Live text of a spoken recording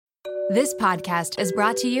This podcast is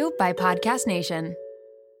brought to you by Podcast Nation.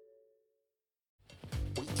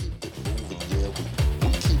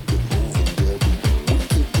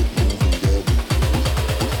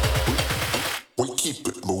 We keep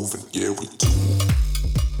it moving, yeah, we do.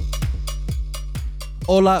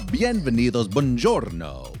 Hola, bienvenidos,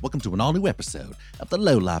 buongiorno. Welcome to an all-new episode of the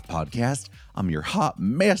Low Life Podcast. I'm your hot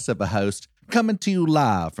mess of a host, coming to you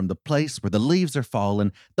live from the place where the leaves are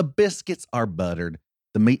falling, the biscuits are buttered,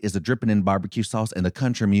 the meat is a-dripping in barbecue sauce, and the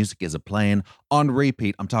country music is a-playing on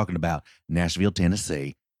repeat. I'm talking about Nashville,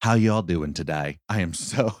 Tennessee. How y'all doing today? I am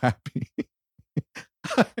so happy.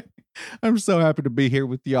 I'm so happy to be here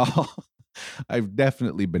with y'all. I've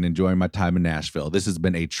definitely been enjoying my time in Nashville. This has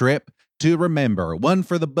been a trip to remember, one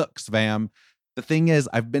for the books, fam. The thing is,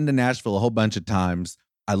 I've been to Nashville a whole bunch of times.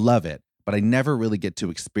 I love it, but I never really get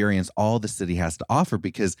to experience all the city has to offer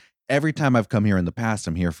because every time I've come here in the past,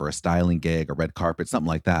 I'm here for a styling gig, a red carpet, something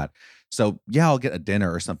like that. So yeah, I'll get a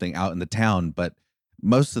dinner or something out in the town, but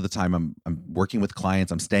most of the time I'm working with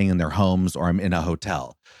clients, I'm staying in their homes, or I'm in a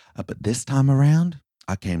hotel. But this time around,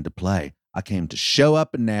 I came to play. I came to show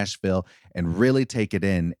up in Nashville and really take it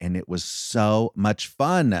in, and it was so much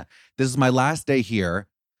fun. This is my last day here.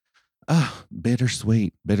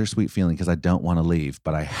 Bittersweet feeling because I don't want to leave,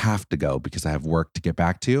 but I have to go because I have work to get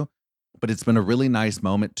back to. But it's been a really nice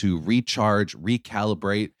moment to recharge,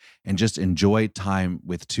 recalibrate, and just enjoy time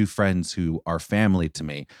with two friends who are family to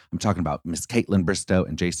me. I'm talking about Miss Caitlin Bristow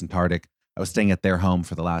and Jason Tardick. I was staying at their home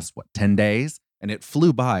for the last, 10 days? And it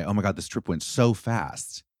flew by. Oh my God, this trip went so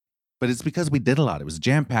fast. But it's because we did a lot. It was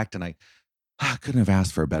jam-packed, and I couldn't have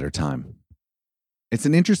asked for a better time. It's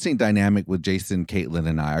an interesting dynamic with Jason, Caitlin,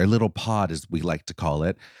 and I, our little pod, as we like to call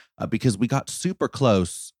it, because we got super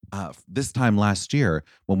close this time last year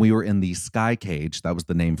when we were in the Sky Cage. That was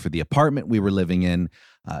the name for the apartment we were living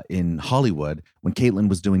in Hollywood, when Caitlin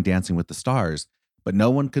was doing Dancing with the Stars. But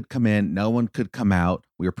no one could come in, no one could come out.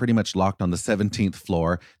 We were pretty much locked on the 17th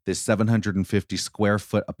floor, this 750 square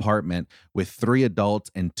foot apartment with 3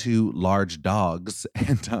 adults and 2 large dogs.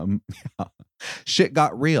 And shit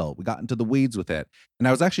got real. We got into the weeds with it. And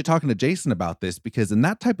I was actually talking to Jason about this because in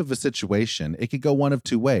that type of a situation, it could go one of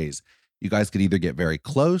two ways. You guys could either get very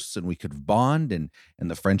close and we could bond and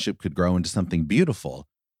the friendship could grow into something beautiful,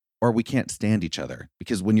 or we can't stand each other.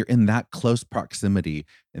 Because when you're in that close proximity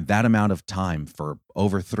and that amount of time for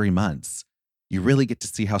over 3 months, you really get to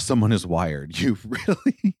see how someone is wired. You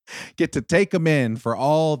really get to take them in for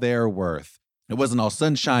all they're worth. It wasn't all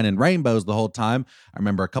sunshine and rainbows the whole time. I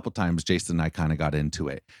remember a couple times Jason and I kind of got into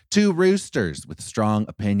it. 2 roosters with strong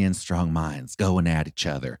opinions, strong minds, going at each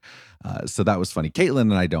other. So that was funny. Caitlin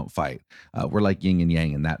and I don't fight. We're like yin and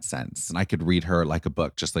yang in that sense. And I could read her like a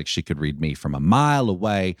book, just like she could read me from a mile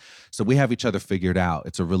away. So we have each other figured out.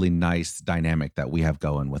 It's a really nice dynamic that we have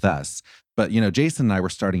going with us. But, Jason and I were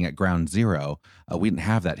starting at ground zero. We didn't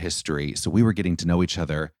have that history. So we were getting to know each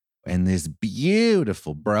other. And this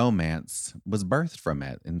beautiful bromance was birthed from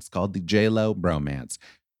it. And it's called the J-Lo bromance.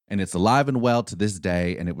 And it's alive and well to this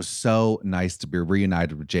day. And it was so nice to be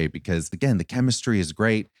reunited with Jay because, again, the chemistry is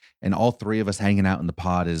great. And all 3 of us hanging out in the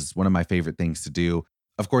pod is one of my favorite things to do.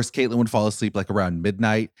 Of course, Caitlin would fall asleep like around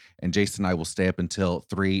midnight. And Jason and I will stay up until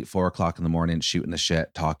 3, 4 o'clock in the morning, shooting the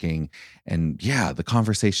shit, talking. And yeah, the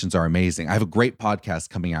conversations are amazing. I have a great podcast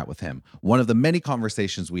coming out with him. One of the many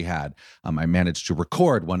conversations we had, I managed to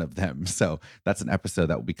record one of them. So that's an episode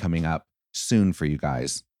that will be coming up soon for you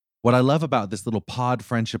guys. What I love about this little pod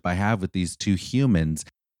friendship I have with these 2 humans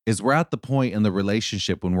is we're at the point in the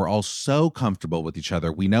relationship when we're all so comfortable with each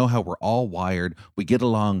other. We know how we're all wired. We get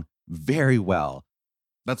along very well.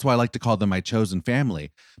 That's why I like to call them my chosen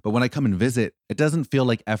family. But when I come and visit, it doesn't feel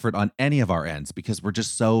like effort on any of our ends because we're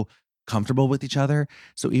just so comfortable with each other.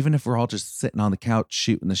 So even if we're all just sitting on the couch,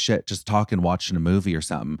 shooting the shit, just talking, watching a movie or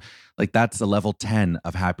something, like that's a level 10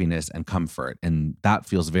 of happiness and comfort. And that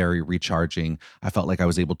feels very recharging. I felt like I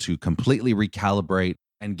was able to completely recalibrate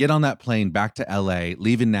and get on that plane back to LA,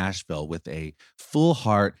 leaving Nashville with a full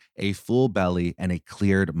heart, a full belly, and a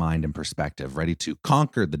cleared mind and perspective, ready to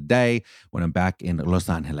conquer the day when I'm back in Los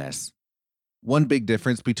Angeles. One big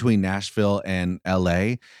difference between Nashville and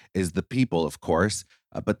LA is the people, of course,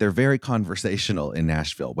 but they're very conversational in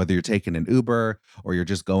Nashville. Whether you're taking an Uber or you're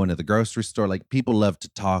just going to the grocery store, like people love to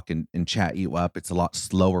talk and chat you up. It's a lot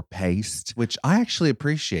slower paced, which I actually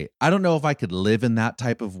appreciate. I don't know if I could live in that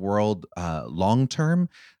type of world long term.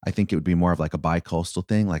 I think it would be more of like a bi-coastal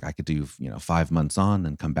thing. Like I could do, 5 months on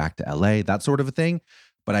and come back to LA, that sort of a thing.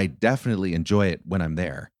 But I definitely enjoy it when I'm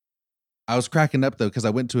there. I was cracking up though, because I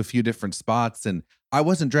went to a few different spots and I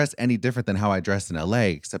wasn't dressed any different than how I dressed in LA,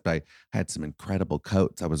 except I had some incredible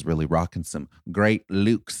coats. I was really rocking some great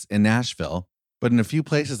looks in Nashville. But in a few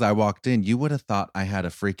places I walked in, you would have thought I had a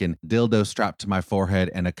freaking dildo strapped to my forehead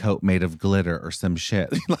and a coat made of glitter or some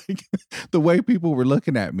shit. Like the way people were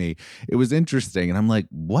looking at me, it was interesting. And I'm like,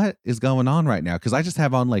 what is going on right now? Because I just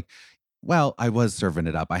have on like, well, I was serving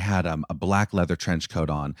it up. I had a black leather trench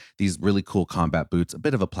coat on, these really cool combat boots, a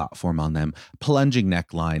bit of a platform on them, plunging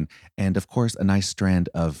neckline, and of course, a nice strand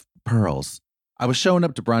of pearls. I was showing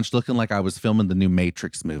up to brunch looking like I was filming the new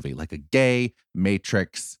Matrix movie, like a gay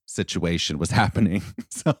Matrix situation was happening.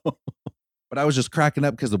 So, but I was just cracking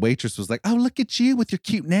up because the waitress was like, "Oh, look at you with your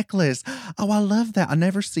cute necklace. Oh, I love that. I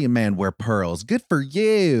never see a man wear pearls. Good for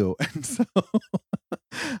you." And so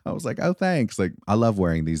I was like, "Oh, thanks." Like, I love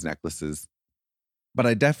wearing these necklaces. But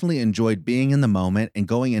I definitely enjoyed being in the moment and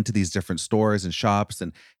going into these different stores and shops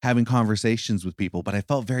and having conversations with people, but I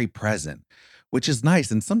felt very present, which is nice.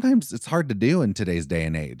 And sometimes it's hard to do in today's day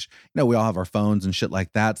and age. We all have our phones and shit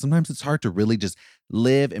like that. Sometimes it's hard to really just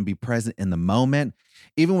live and be present in the moment.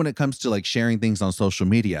 Even when it comes to like sharing things on social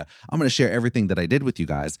media, I'm going to share everything that I did with you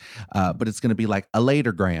guys, but it's going to be like a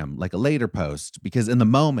later gram, like a later post, because in the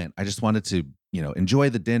moment, I just wanted to, enjoy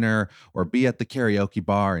the dinner or be at the karaoke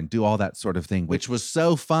bar and do all that sort of thing, which was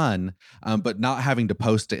so fun. But not having to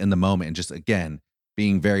post it in the moment and just, again,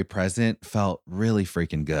 being very present felt really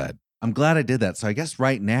freaking good. I'm glad I did that. So I guess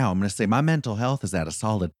right now I'm going to say my mental health is at a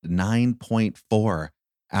solid 9.4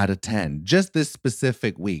 out of 10. Just this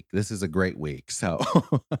specific week. This is a great week. So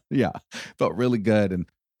yeah, felt really good. And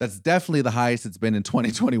that's definitely the highest it's been in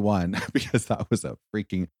 2021 because that was a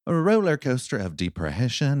freaking roller coaster of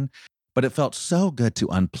depression. But it felt so good to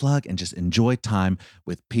unplug and just enjoy time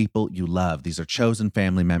with people you love. These are chosen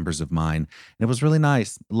family members of mine. And it was really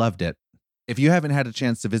nice. Loved it. If you haven't had a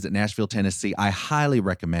chance to visit Nashville, Tennessee, I highly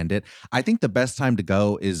recommend it. I think the best time to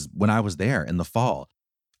go is when I was there in the fall.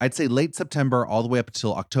 I'd say late September all the way up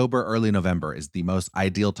until October, early November is the most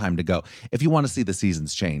ideal time to go. If you want to see the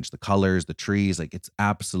seasons change, the colors, the trees, like it's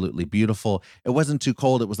absolutely beautiful. It wasn't too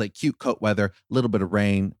cold. It was like cute coat weather, a little bit of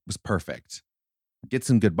rain. It was perfect. Get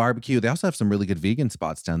some good barbecue. They also have some really good vegan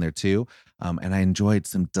spots down there too. And I enjoyed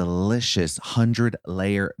some delicious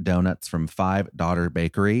 100-layer donuts from Five Daughter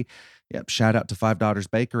Bakery. Yep, shout out to Five Daughters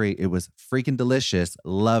Bakery. It was freaking delicious.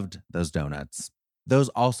 Loved those donuts. Those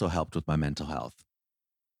also helped with my mental health.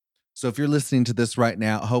 So if you're listening to this right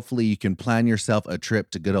now, hopefully you can plan yourself a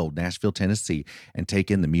trip to good old Nashville, Tennessee, and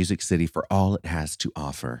take in the Music City for all it has to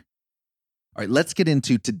offer. All right, let's get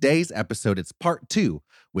into today's episode. It's part 2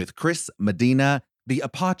 with Chris Medina, the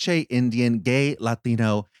Apache Indian gay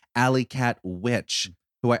Latino alley cat witch,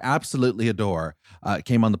 who I absolutely adore,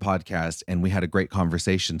 came on the podcast and we had a great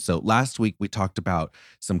conversation. So last week we talked about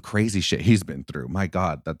some crazy shit he's been through. My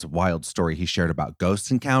God, that's a wild story he shared about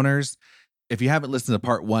ghost encounters. If you haven't listened to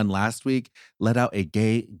part 1 last week, let out a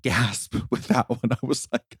gay gasp with that one. I was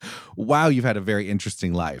like, wow, you've had a very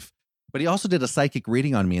interesting life. But he also did a psychic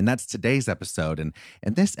reading on me, and that's today's episode. And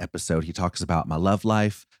in this episode, he talks about my love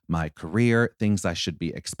life, my career, things I should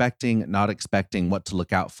be expecting, not expecting, what to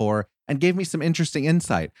look out for, and gave me some interesting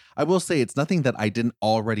insight. I will say it's nothing that I didn't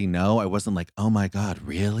already know. I wasn't like, oh my God,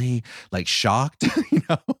 really? Like shocked,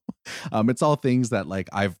 It's all things that like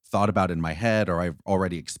I've thought about in my head or I've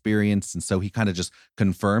already experienced. And so he kind of just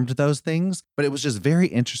confirmed those things. But it was just very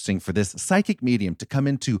interesting for this psychic medium to come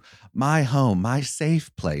into my home, my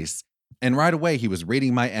safe place. And right away, he was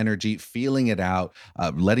reading my energy, feeling it out,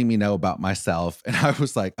 letting me know about myself. And I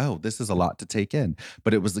was like, oh, this is a lot to take in.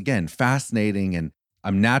 But it was, again, fascinating. And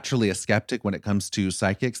I'm naturally a skeptic when it comes to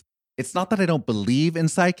psychics. It's not that I don't believe in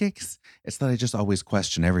psychics. It's that I just always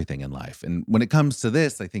question everything in life. And when it comes to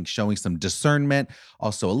this, I think showing some discernment,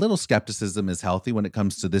 also a little skepticism is healthy when it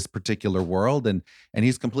comes to this particular world. And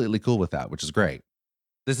he's completely cool with that, which is great.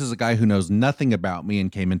 This is a guy who knows nothing about me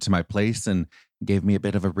and came into my place and gave me a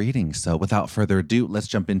bit of a reading. So without further ado, let's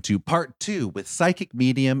jump into part 2 with psychic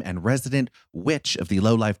medium and resident witch of the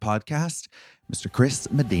Low Life podcast, Mr. Chris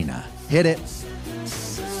Medina. Hit it.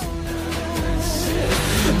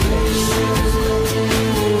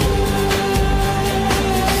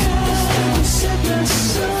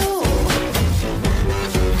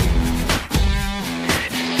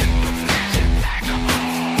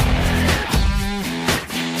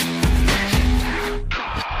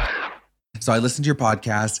 So I listened to your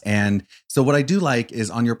podcast. And so what I do like is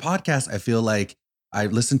on your podcast, I feel like I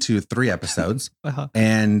listened to 3 episodes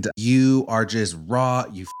and you are just raw.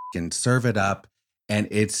 You can serve it up. And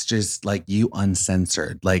it's just like you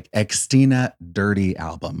uncensored, like Xtina Dirty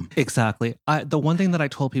album. Exactly. The one thing that I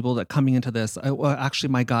told people that coming into this, actually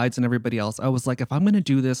my guides and everybody else, I was like, if I'm going to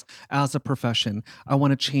do this as a profession, I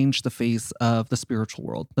want to change the face of the spiritual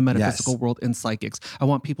world, the metaphysical world, and psychics. I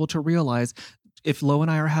want people to realize if Lo and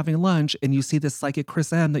I are having lunch and you see this psychic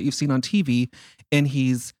Chris M that you've seen on TV and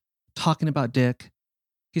he's talking about dick,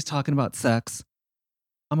 he's talking about sex,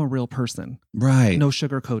 I'm a real person. Right. No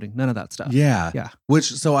sugarcoating, none of that stuff. Yeah. Yeah.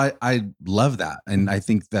 So I love that. And I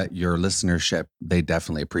think that your listenership, they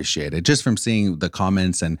definitely appreciate it. Just from seeing the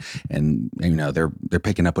comments and you know, they're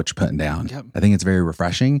picking up what you're putting down. Yep. I think it's very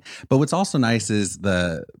refreshing. But what's also nice is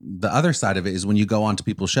the other side of it is when you go on to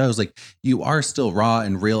people's shows, like you are still raw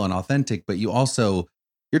and real and authentic, but you're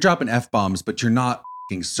dropping F-bombs, but you're not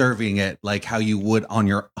serving it like how you would on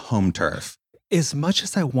your home turf. As much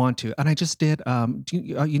as I want to, and I just did.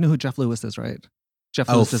 You know who Jeff Lewis is, right? Jeff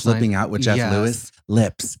Oh, Lewis flipping out with Jeff Lewis.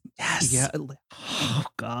 Lips. Yes. Yeah. Oh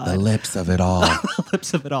God. The lips of it all. The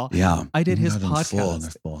lips of it all. Yeah. I did his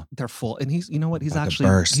podcast. They're full, and he's. You know what? He's About actually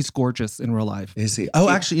burst. he's gorgeous in real life. Is he? Oh,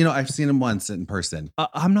 actually, you know, I've seen him once in person.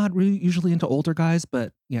 I'm not really usually into older guys,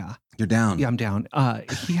 but yeah. You're down. Yeah, I'm down.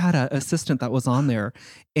 He had an assistant that was on there,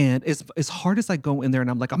 and as hard as I go in there, and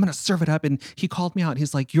I'm like, I'm gonna serve it up, and he called me out.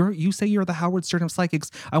 He's like, you say you're the Howard Stern of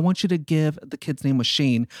psychics. I want you to give, the kid's name was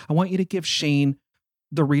Shane. I want you to give Shane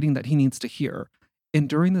the reading that he needs to hear. And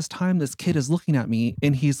during this time, this kid is looking at me,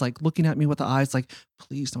 and he's like looking at me with the eyes like,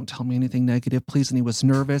 please don't tell me anything negative, please. And he was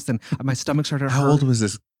nervous, and my stomach started to hurt. How old was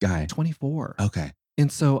this guy? 24. Okay.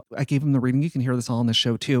 And so I gave him the reading. You can hear this all on the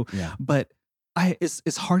show too. Yeah. But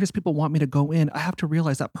as hard as people want me to go in, I have to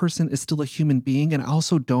realize that person is still a human being. And I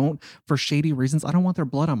also don't, for shady reasons, I don't want their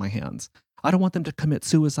blood on my hands. I don't want them to commit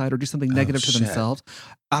suicide or do something negative to themselves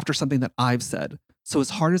after something that I've said. So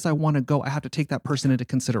as hard as I want to go, I have to take that person into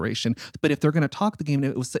consideration. But if they're going to talk the game,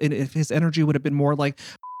 if his energy would have been more like,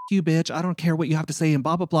 you bitch, I don't care what you have to say and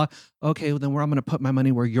blah, blah, blah. Okay, well, then I'm going to put my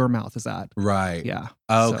money where your mouth is at. Right. Yeah.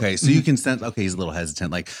 Okay. So you can sense, okay, he's a little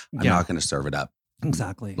hesitant. Like, I'm not going to serve it up.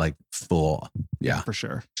 Exactly. Like full. Yeah. For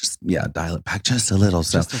sure. Just, dial it back just a little.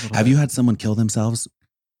 So Just a little have bit. you had someone kill themselves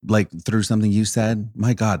like through something you said?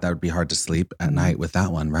 My God, that would be hard to sleep at night with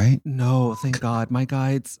that one, right? No, thank God. My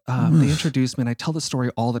guides, they introduced me, and I tell the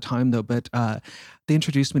story all the time though, but they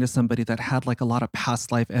introduced me to somebody that had like a lot of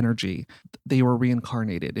past life energy. They were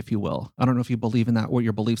reincarnated, if you will. I don't know if you believe in that, what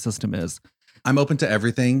your belief system is. I'm open to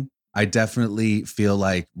everything. I definitely feel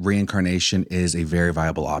like reincarnation is a very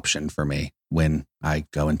viable option for me when I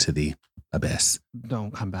go into the abyss.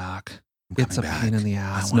 Don't come back. I'm It's a coming pain back. in the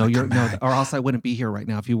ass. I wanna come No, back. or else I wouldn't be here right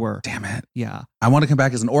now if you were. Damn it. Yeah. I want to come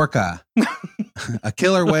back as an orca, a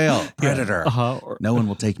killer whale, predator. Uh-huh. No one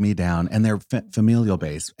will take me down. And they're familial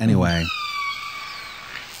based. Anyway.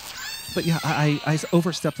 But yeah, I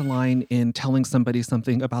overstepped the line in telling somebody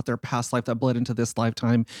something about their past life that bled into this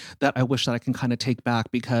lifetime that I wish that I can kind of take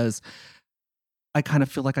back, because I kind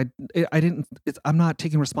of feel like I'm not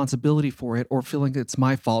taking responsibility for it or feeling it's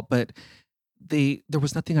my fault, but there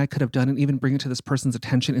was nothing I could have done, and even bringing it to this person's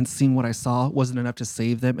attention and seeing what I saw wasn't enough to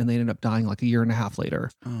save them, and they ended up dying like a year and a half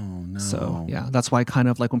later. Oh, no. So yeah, that's why I kind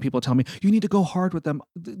of like when people tell me, you need to go hard with them.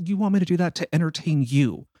 You want me to do that to entertain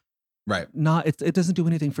you. Right. It doesn't do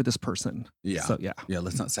anything for this person. Yeah. So yeah. Yeah.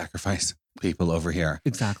 Let's not sacrifice people over here.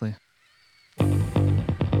 Exactly.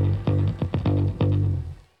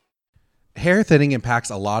 Hair thinning impacts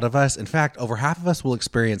a lot of us. In fact, over half of us will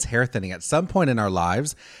experience hair thinning at some point in our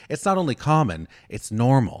lives. It's not only common, it's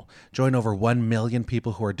normal. Join over 1 million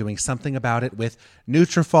people who are doing something about it with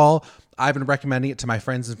Nutrafol. I've been recommending it to my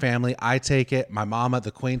friends and family. I take it. My mama, the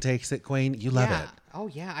queen, takes it. Queen, you love it. Oh,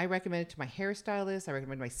 yeah. I recommend it to my hairstylist. I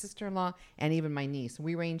recommend my sister-in-law and even my niece.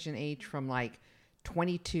 We range in age from like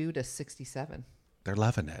 22 to 67. They're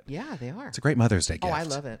loving it. Yeah, they are. It's a great Mother's Day gift. Oh, I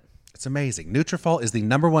love it. It's amazing. Nutrafol is the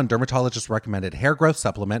 #1 dermatologist recommended hair growth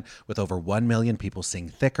supplement, with over 1 million people seeing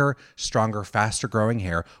thicker, stronger, faster growing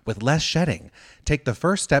hair with less shedding. Take the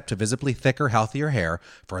first step to visibly thicker, healthier hair.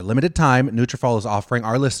 For a limited time, Nutrafol is offering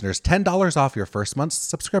our listeners $10 off your first month's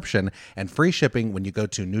subscription and free shipping when you go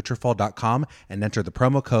to Nutrafol.com and enter the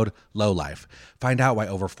promo code LOWLIFE. Find out why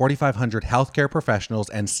over 4,500 healthcare professionals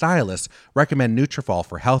and stylists recommend Nutrafol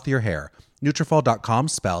for healthier hair. Nutrafol.com,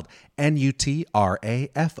 spelled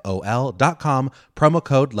Nutrafol.com, promo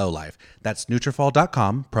code LOWLIFE. That's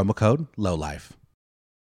Nutrafol.com, promo code LOWLIFE.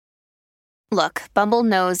 Look, Bumble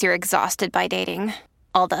knows you're exhausted by dating.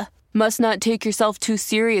 All the must not take yourself too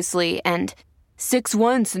seriously and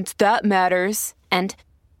 6'1" since that matters. And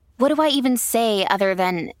what do I even say other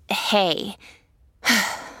than hey?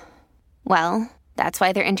 Well, that's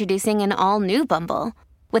why they're introducing an all-new Bumble.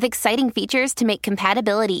 With exciting features to make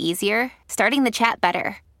compatibility easier, starting the chat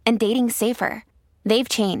better, and dating safer. They've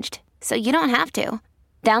changed, so you don't have to.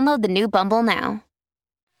 Download the new Bumble now.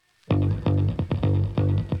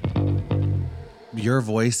 Your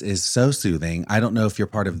voice is so soothing. I don't know if you're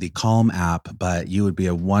part of the Calm app, but you would be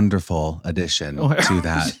a wonderful addition to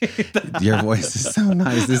that. Your voice is so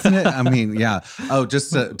nice, isn't it? I mean, yeah. Oh,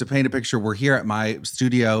 just to paint a picture, we're here at my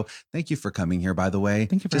studio. Thank you for coming here, by the way.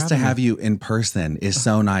 Thank you for just to having have me. you in person is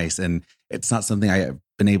so nice. And it's not something I've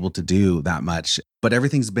been able to do that much, but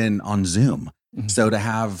everything's been on Zoom. Mhm. So to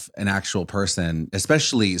have an actual person,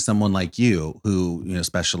 especially someone like you who,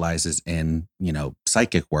 specializes in,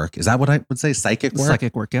 psychic work. Is that what I would say? Psychic work?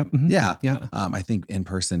 Psychic work, yep. Mhm. Yeah. Yeah. I think in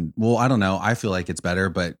person, well, I don't know. I feel like it's better,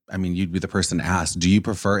 but I mean, you'd be the person to ask. Do you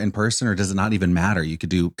prefer in person or does it not even matter? You could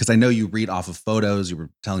do, because I know you read off of photos. You were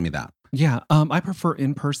telling me that. Yeah, I prefer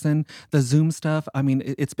in person. The Zoom stuff, I mean,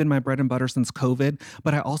 it's been my bread and butter since COVID,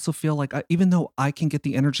 but I also feel like even though I can get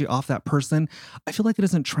the energy off that person, I feel like it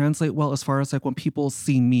doesn't translate well as far as like when people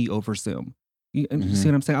see me over Zoom. You see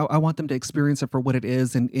what I'm saying? I want them to experience it for what it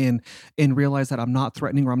is and realize that I'm not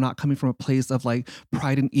threatening or I'm not coming from a place of like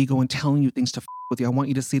pride and ego and telling you things to with you. I want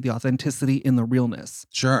you to see the authenticity in the realness.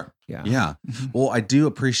 Sure. Yeah. Yeah. Mhm. Well, I do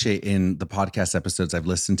appreciate in the podcast episodes I've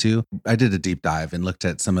listened to, I did a deep dive and looked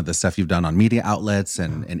at some of the stuff you've done on media outlets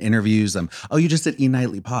and interviews. Oh, you just did E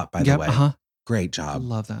Nightly Pop, by the Yep, way. uh-huh. Great I job.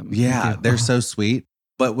 love them. Yeah, Thank you. they're Uh-huh. so sweet.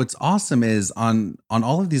 But what's awesome is on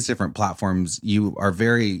all of these different platforms, you are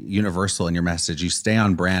very universal in your message. You stay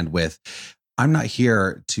on brand with, I'm not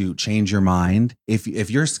here to change your mind. If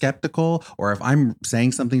you're skeptical or if I'm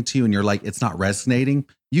saying something to you and you're like, it's not resonating,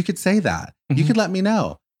 you could say that. You Mhm. could let me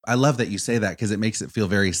know. I love that you say that because it makes it feel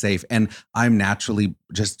very safe. And I'm naturally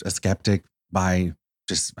just a skeptic by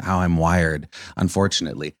just how I'm wired,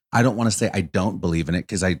 unfortunately. I don't want to say I don't believe in it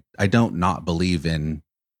because I don't not believe in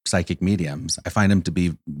psychic mediums. I find them to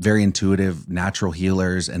be very intuitive, natural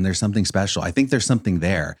healers, and there's something special. I think there's something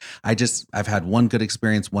there. I've had one good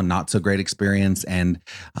experience, one not so great experience, and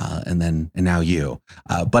now you.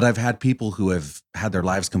 But I've had people who have had their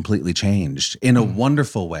lives completely changed in a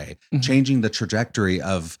wonderful way, changing the trajectory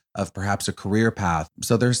of perhaps a career path.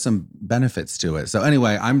 So there's some benefits to it. So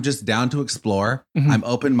anyway, I'm just down to explore. I'm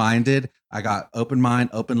open-minded. I got open mind,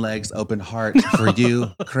 open legs, open heart for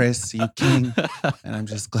you, Chris, you king. And I'm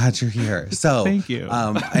just glad you're here. So Thank you.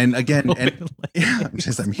 And again,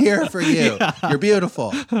 I'm here for you. Yeah. You're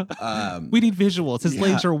beautiful. We need visuals. His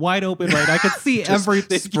legs are wide open, right? I could see Just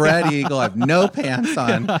everything. Spread eagle. I have no pants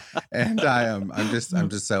on, and I'm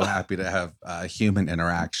just so happy to have human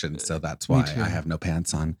interaction. So that's why too. I have no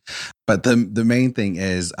pants on. But the main thing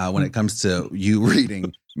is when it comes to you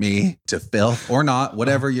reading me to filth or not,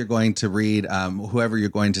 whatever you're going to read, whoever you're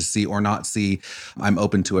going to see or not see, I'm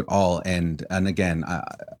open to it all. And again,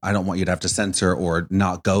 I don't want you to have to censor or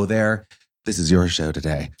not go there. This is your show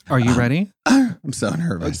today. Are you ready? I'm so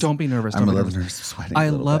nervous. Don't be nervous. I'm Don't a be little nervous. nervous. Sweating I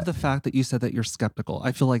a little love bit. the fact that you said that you're skeptical.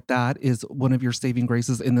 I feel like that is one of your saving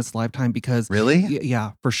graces in this lifetime because Really?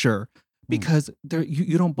 yeah, for sure. Because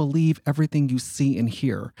you don't believe everything you see and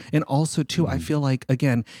hear. And also too, I feel like,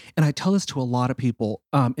 again, and I tell this to a lot of people,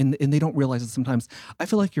 and they don't realize it sometimes, I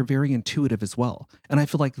feel like you're very intuitive as well. And I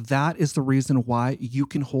feel like that is the reason why you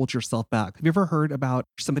can hold yourself back. Have you ever heard about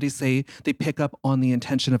somebody say they pick up on the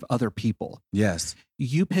intention of other people? Yes.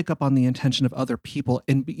 You pick up on the intention of other people,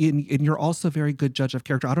 and you're also a very good judge of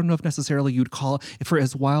character. I don't know if necessarily you'd call, if for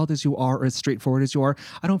as wild as you are or as straightforward as you are,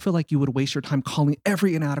 I don't feel like you would waste your time calling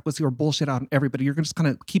every inadequacy or bullshit out on everybody. You're going to just kind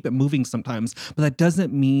of keep it moving sometimes, but that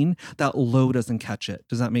doesn't mean that low doesn't catch it.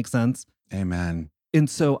 Does that make sense? Amen. And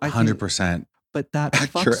so I think, 100%. but that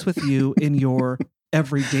Accurate. fucks with you in your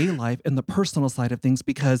everyday life and the personal side of things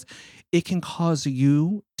because it can cause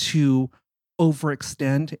you to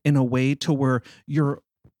overextend in a way to where you're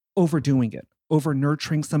overdoing it, over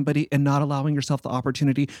nurturing somebody and not allowing yourself the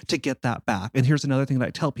opportunity to get that back. And here's another thing that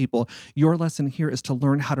I tell people, your lesson here is to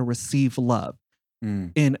learn how to receive love.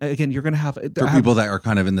 And again, you're going to have For people that are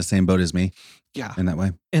kind of in the same boat as me. Yeah. In that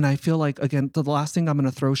way. And I feel like, again, the last thing I'm going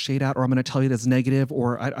to throw shade at or I'm going to tell you that's negative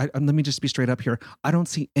or let me just be straight up here. I don't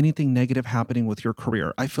see anything negative happening with your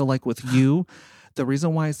career. I feel like with you, the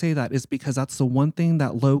reason why I say that is because that's the one thing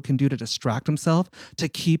that Lo can do to distract himself, to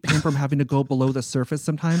keep him from having to go below the surface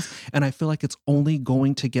sometimes. And I feel like it's only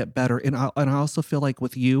going to get better. And I also feel like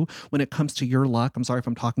with you, when it comes to your luck, I'm sorry if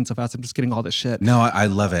I'm talking so fast, I'm just getting all this shit. No, I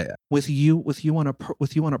love it. With you on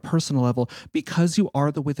a personal level, because you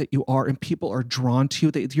are the way that you are, and people are drawn to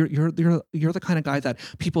you. You're the kind of guy that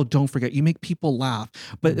people don't forget. You make people laugh,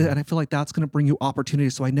 and I feel like that's going to bring you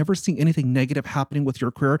opportunities. So I never see anything negative happening with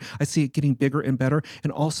your career. I see it getting bigger and better.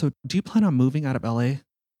 And also, do you plan on moving out of LA?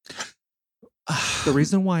 The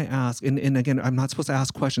reason why I ask, and again, I'm not supposed to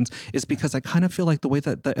ask questions, is because I kind of feel like the way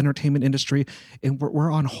that the entertainment industry, and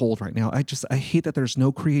we're on hold right now. I hate that there's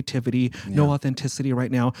no creativity, no authenticity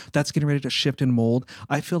right now. That's getting ready to shift and mold.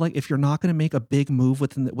 I feel like if you're not going to make a big move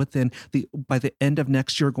within the by the end of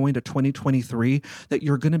next year, going to 2023, that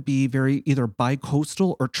you're going to be very either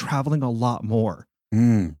bi-coastal or traveling a lot more.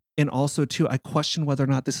 And also too, I question whether or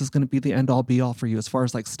not this is going to be the end all be all for you as far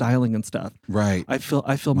as like styling and stuff. Right. I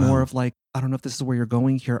feel more of like, I don't know if this is where you're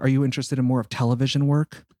going here. Are you interested in more of television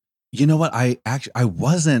work? You know what? I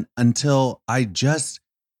wasn't until I just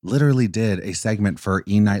literally did a segment for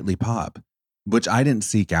E! Nightly Pop, which I didn't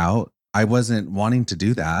seek out. I wasn't wanting to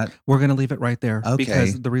do that. We're going to leave it right there. Okay.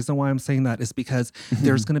 Because the reason why I'm saying that is because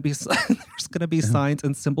there's going to be signs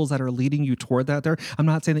and symbols that are leading you toward that. There, I'm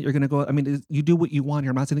not saying that you're going to go. I mean, you do what you want here.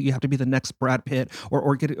 I'm not saying that you have to be the next Brad Pitt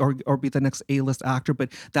or be the next A-list actor,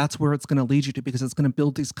 but that's where it's going to lead you to, because it's going to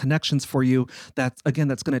build these connections for you. That's going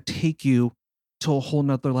to take you to a whole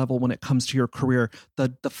nother level when it comes to your career.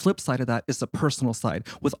 The flip side of that is the personal side.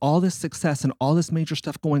 With all this success and all this major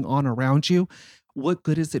stuff going on around you, what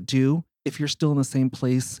good does it do if you're still in the same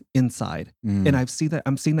place inside? And I'm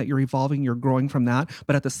seeing that you're evolving, you're growing from that.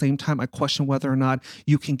 But at the same time, I question whether or not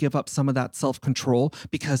you can give up some of that self-control,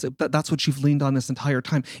 because that's what you've leaned on this entire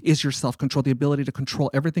time, is your self-control, the ability to control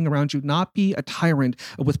everything around you, not be a tyrant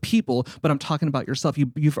with people, but I'm talking about yourself.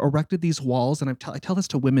 You've erected these walls, and I tell this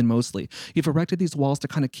to women mostly. You've erected these walls to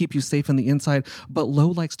kind of keep you safe on the inside, but Lo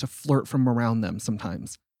likes to flirt from around them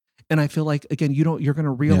sometimes. And I feel like, again, you're going to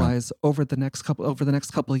realize over the next couple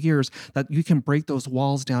of years that you can break those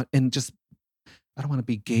walls down and just, I don't want to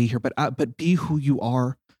be gay here, but be who you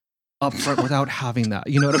are up front without having that.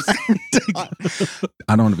 You know what I'm saying?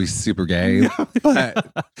 I don't want to be super gay, but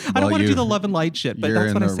I don't want to do the love and light shit, but you're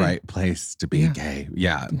that's what in I'm the right place to be gay.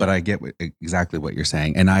 Yeah, but I get exactly what you're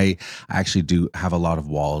saying. And I actually do have a lot of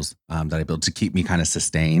walls that I build to keep me kind of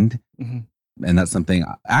sustained. Mm-hmm. And that's something,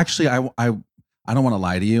 actually, I don't want to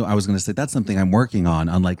lie to you. I was going to say that's something I'm working on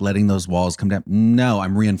like letting those walls come down. No,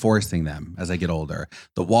 I'm reinforcing them as I get older.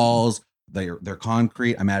 The walls, they're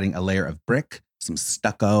concrete. I'm adding a layer of brick, some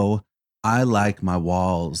stucco. I like my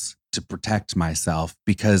walls to protect myself,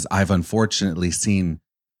 because I've unfortunately seen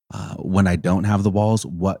when I don't have the walls,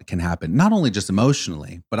 what can happen. Not only just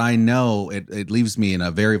emotionally, but I know it leaves me in a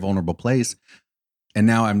very vulnerable place. And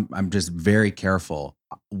now I'm just very careful.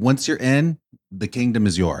 Once you're in, the kingdom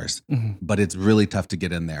is yours, but it's really tough to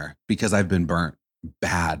get in there, because I've been burnt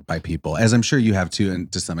bad by people, as I'm sure you have too, and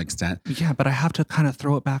to some extent. Yeah, but I have to kind of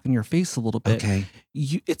throw it back in your face a little bit. Okay.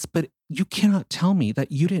 But you cannot tell me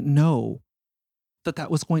that you didn't know that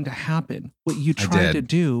was going to happen. What you tried to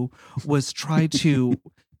do was try to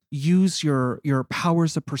use your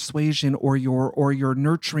powers of persuasion or your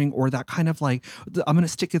nurturing, or that kind of like, I'm going to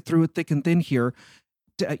stick it through thick and thin here,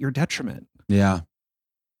 at your detriment. Yeah,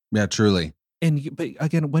 truly. But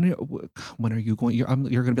again, when are you going? You're going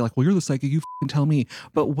to be like, well, you're the psychic. You tell me.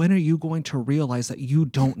 But when are you going to realize that you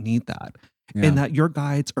don't need that, and that your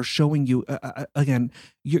guides are showing you again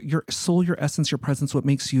your soul, your essence, your presence, what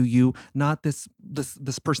makes you you, not this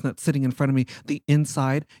person that's sitting in front of me. The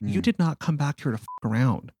inside, you did not come back here to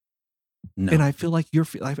around. No. And I feel like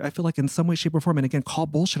I feel like in some way, shape, or form, and again, call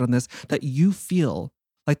bullshit on this, that you feel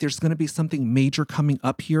like there's going to be something major coming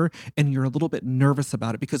up here, and you're a little bit nervous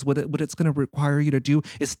about it, because what it's going to require you to do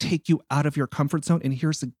is take you out of your comfort zone. And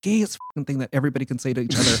here's the gayest thing that everybody can say to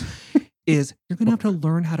each other is you're going to have to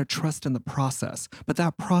learn how to trust in the process. But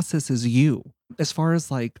that process is you. As far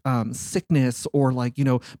as like sickness or like,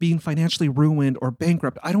 being financially ruined or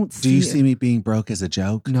bankrupt, I don't see. Do you see me being broke as a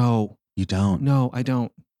joke? No. You don't? No, I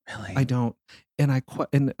don't. Really? I don't.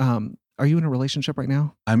 And are you in a relationship right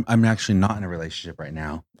now? I'm actually not in a relationship right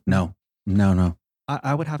now. No.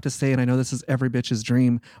 I would have to say, and I know this is every bitch's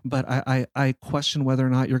dream, but I question whether or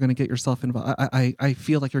not you're going to get yourself involved. I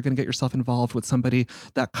feel like you're going to get yourself involved with somebody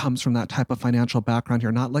that comes from that type of financial background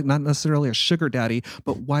here. Not necessarily a sugar daddy,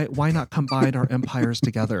 but why not combine our empires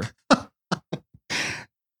together?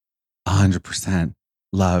 100%.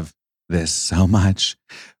 Love this so much.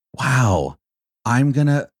 Wow. I'm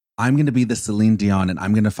gonna be the Celine Dion, and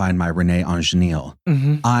I'm gonna find my Renee Angenil.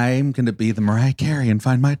 Mm-hmm. I'm gonna be the Mariah Carey and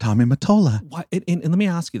find my Tommy Mottola. What? And let me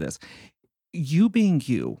ask you this: you being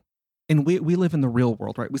you, and we live in the real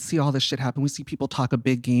world, right? We see all this shit happen. We see people talk a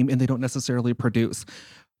big game, and they don't necessarily produce.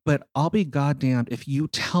 But I'll be goddamned if you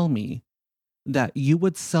tell me that you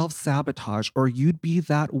would self-sabotage, or you'd be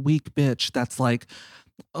that weak bitch that's like,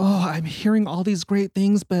 oh, I'm hearing all these great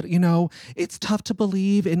things, but it's tough to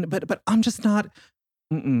believe, but I'm just not.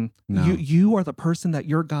 Mm-mm. No. You are the person that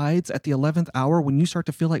your guides at the 11th hour, when you start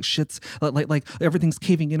to feel like shit's like everything's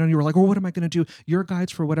caving in on you, or like, oh, what am I going to do? Your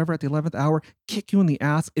guides for whatever at the 11th hour kick you in the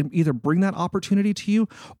ass and either bring that opportunity to you,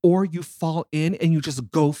 or you fall in and you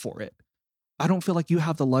just go for it. I don't feel like you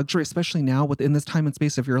have the luxury, especially now within this time and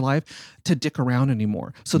space of your life, to dick around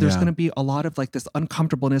anymore. So there's going to be a lot of like this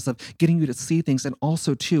uncomfortableness of getting you to see things. And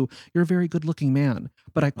also too, you're a very good looking man,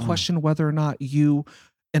 but I question whether or not you,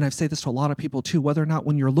 and I've said this to a lot of people too, whether or not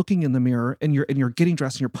when you're looking in the mirror and you're getting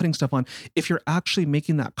dressed and you're putting stuff on, if you're actually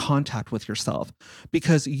making that contact with yourself,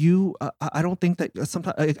 because you, I don't think that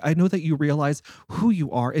sometimes, I know that you realize who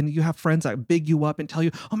you are and you have friends that big you up and tell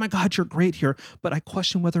you, oh my God, you're great here. But I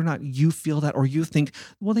question whether or not you feel that, or you think,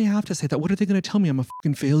 well, they have to say that. What are they going to tell me? I'm a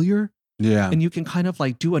fucking failure? Yeah. And you can kind of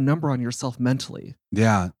like do a number on yourself mentally.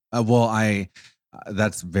 Yeah.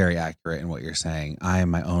 That's very accurate in what you're saying. I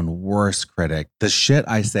am my own worst critic. The shit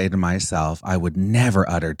I say to myself, I would never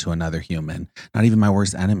utter to another human, not even my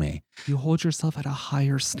worst enemy. You hold yourself at a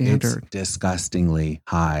higher standard. It's disgustingly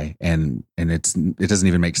high, and it doesn't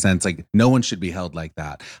even make sense. Like, no one should be held like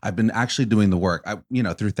that. I've been actually doing the work,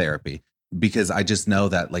 through therapy, because I just know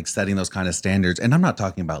that like setting those kind of standards, and I'm not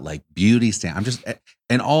talking about like beauty I'm just,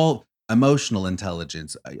 and all emotional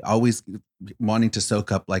intelligence, always wanting to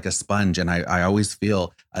soak up like a sponge. And I always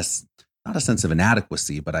feel not a sense of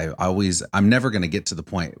inadequacy, but I'm never going to get to the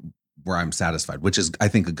point where I'm satisfied, which is, I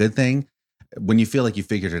think, a good thing. When you feel like you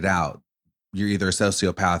figured it out, you're either a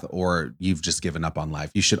sociopath or you've just given up on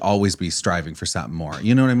life. You should always be striving for something more.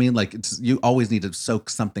 You know what I mean? Like, you always need to soak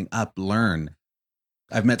something up, learn.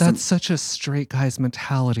 That's such a straight guy's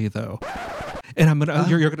mentality, though. And I'm gonna,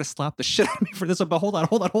 you're gonna slap the shit out of me for this one. But hold on.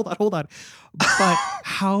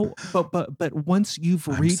 But but once you've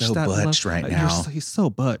reached that level, right now, he's so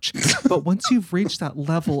butch. But once you've reached that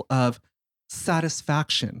level of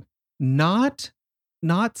satisfaction, not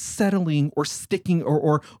settling or sticking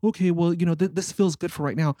or okay, well, this feels good for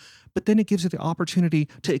right now. But then it gives you the opportunity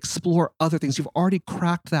to explore other things. You've already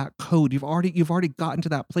cracked that code. You've already gotten to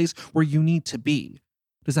that place where you need to be.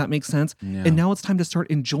 Does that make sense? Yeah. And now it's time to start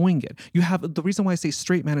enjoying it. You have, the reason why I say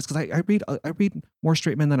straight man is because I read more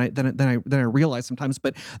straight men than I realize sometimes.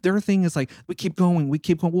 But their thing is like, we keep going.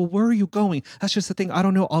 Well, where are you going? That's just the thing. I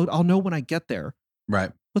don't know. I'll know when I get there.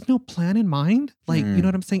 Right. With no plan in mind. Like, you know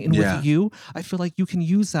what I'm saying? And with you, I feel like you can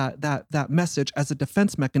use that message as a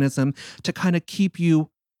defense mechanism to kind of keep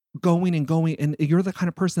you going. And you're the kind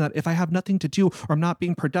of person that if I have nothing to do or I'm not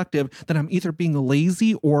being productive, then I'm either being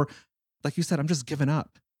lazy or, like you said, I'm just giving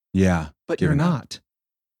up. Yeah. But you're not.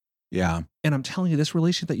 Yeah. And I'm telling you, this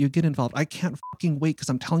relationship that you get involved, I can't fucking wait, because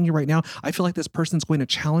I'm telling you right now, I feel like this person's going to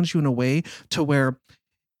challenge you in a way to where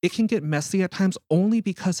it can get messy at times, only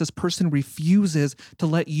because this person refuses to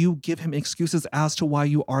let you give him excuses as to why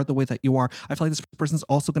you are the way that you are. I feel like this person's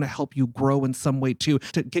also going to help you grow in some way too,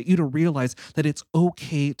 to get you to realize that it's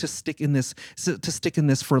okay to stick in this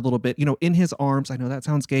for a little bit, in his arms. I know that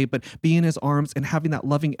sounds gay, but be in his arms and having that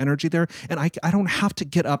loving energy there. And I don't have to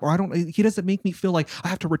get up, or he doesn't make me feel like I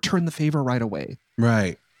have to return the favor right away.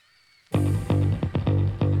 Right.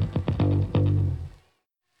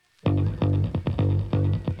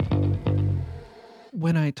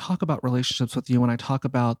 When I talk about relationships with you, when I talk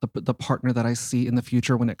about the partner that I see in the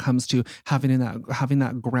future, when it comes to having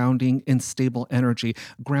that grounding and stable energy,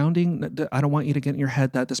 grounding, I don't want you to get in your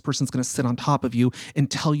head that this person's going to sit on top of you and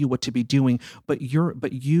tell you what to be doing. But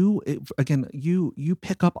you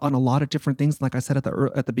pick up on a lot of different things. Like I said at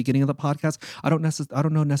the beginning of the podcast, I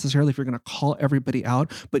don't know necessarily if you're going to call everybody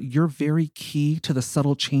out, but you're very key to the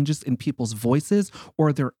subtle changes in people's voices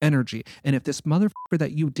or their energy. And if this motherfucker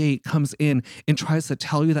that you date comes in and tries to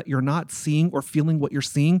tell you that you're not seeing or feeling what you're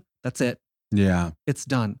seeing, that's it. Yeah. It's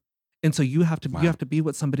done. And so you have to be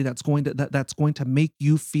with somebody that's going to make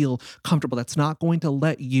you feel comfortable. That's not going to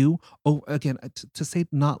let you, to say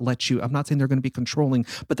not let you, I'm not saying they're going to be controlling,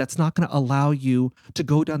 but that's not going to allow you to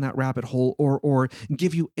go down that rabbit hole or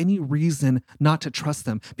give you any reason not to trust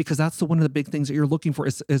them, because that's one of the big things that you're looking for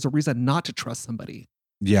is a reason not to trust somebody.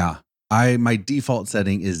 Yeah. My default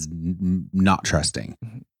setting is not trusting.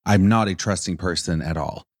 Mm-hmm. I'm not a trusting person at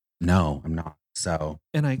all. No, I'm not. So,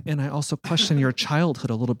 and I also question your childhood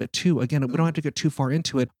a little bit too. Again, we don't have to get too far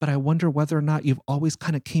into it, but I wonder whether or not you've always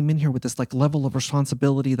kind of came in here with this like level of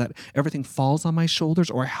responsibility that everything falls on my shoulders,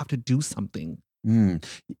 or I have to do something.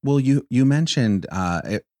 Well, you mentioned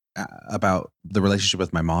about the relationship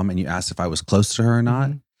with my mom, and you asked if I was close to her or not.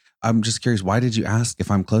 Mm-hmm. I'm just curious, why did you ask if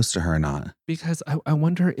I'm close to her or not? Because I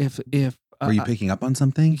wonder if Were you picking up on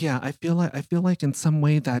something? Yeah, I feel like in some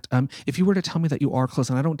way that if you were to tell me that you are close,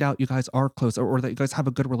 and I don't doubt you guys are close, or that you guys have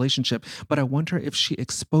a good relationship, but I wonder if she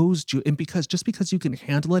exposed you, and because you can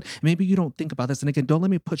handle it, maybe you don't think about this. And again, don't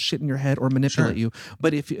let me put shit in your head or manipulate you.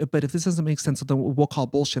 But if this doesn't make sense, then we'll call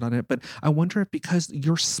bullshit on it. But I wonder if because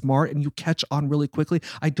you're smart and you catch on really quickly,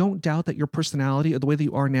 I don't doubt that your personality or the way that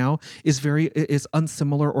you are now is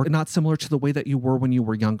unsimilar or not similar to the way that you were when you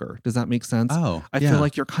were younger. Does that make sense? Oh, I feel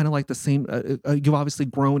like you're kind of like the same. You've obviously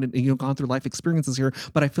grown and you've gone through life experiences here,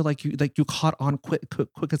 but I feel like you caught on quick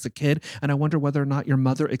as a kid. And I wonder whether or not your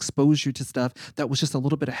mother exposed you to stuff that was just a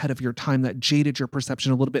little bit ahead of your time, that jaded your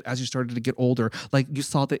perception a little bit as you started to get older. Like you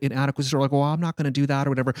saw the inadequacies, or like, well, I'm not going to do that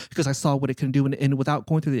or whatever because I saw what it can do, and without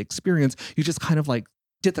going through the experience, you just kind of like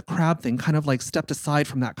did the crab thing, kind of like stepped aside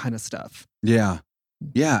from that kind of stuff. Yeah.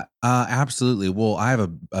 Yeah, absolutely. Well, I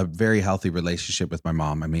have a very healthy relationship with my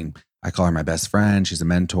mom. I mean, I call her my best friend. She's a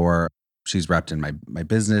mentor. She's wrapped in my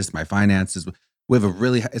business, my finances. We have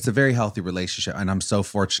it's a very healthy relationship, and I'm so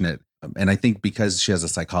fortunate. And I think because she has a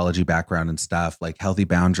psychology background and stuff, like healthy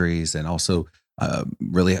boundaries, and also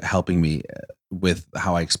really helping me with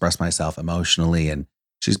how I express myself emotionally. And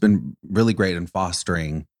she's been really great in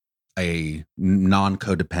fostering a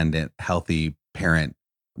non-codependent, healthy parent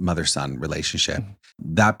mother-son relationship.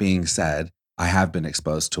 That being said, I have been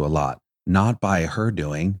exposed to a lot, not by her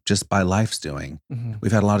doing, just by life's doing.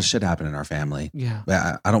 We've had a lot of shit happen in our family. Yeah.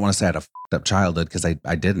 I don't want to say I had a fucked up childhood, because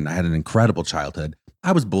I didn't. I had an incredible childhood.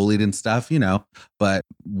 I was bullied and stuff, but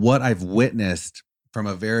what I've witnessed from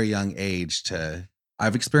a very young age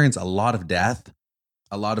I've experienced a lot of death,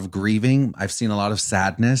 a lot of grieving. I've seen a lot of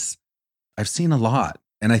sadness. I've seen a lot.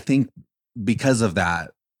 And I think because of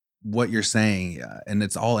that, what you're saying, and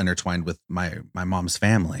it's all intertwined with my mom's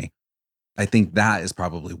family, I think that is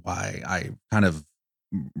probably why I kind of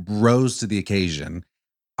rose to the occasion.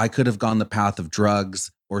 I could have gone the path of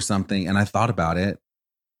drugs or something, and I thought about it,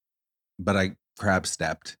 but I crab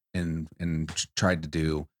stepped and tried to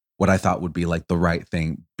do what I thought would be like the right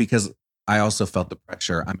thing, because I also felt the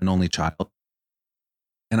pressure. I'm an only child.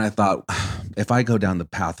 And I thought, if I go down the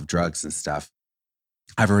path of drugs and stuff,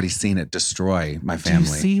 I've already seen it destroy my family. Do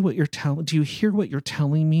you see what you're telling? Do you hear what you're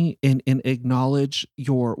telling me? And acknowledge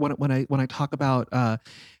your when I talk about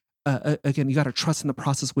again, you got to trust in the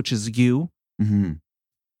process, which is you. Mm-hmm.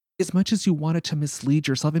 As much as you wanted to mislead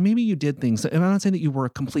yourself, and maybe you did things. And I'm not saying that you were a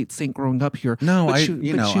complete saint growing up here. No, I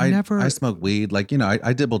I smoked weed. Like,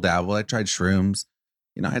 I dibble dabble. I tried shrooms.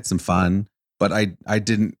 I had some fun. But I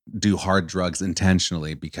didn't do hard drugs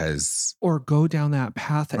intentionally because, or go down that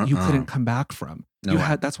path that you couldn't come back from. No,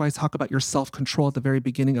 that's why I talk about your self-control at the very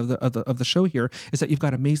beginning of the show here, is that you've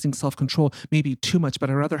got amazing self-control, maybe too much,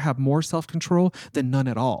 but I'd rather have more self-control than none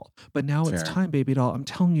at all. But now it's time, baby doll. I'm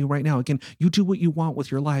telling you right now, again, you do what you want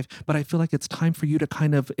with your life, but I feel like it's time for you to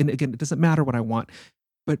kind of, and again, it doesn't matter what I want,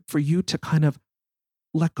 but for you to kind of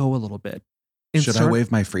let go a little bit. Should I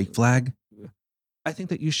wave my freak flag? I think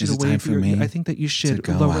that you should I think that you should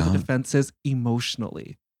lower the defenses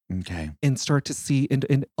emotionally. Okay. And start to see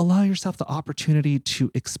and allow yourself the opportunity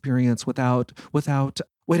to experience without,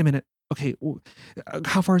 wait a minute. Okay,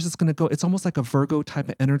 how far is this going to go? It's almost like a Virgo type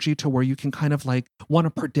of energy, to where you can kind of like want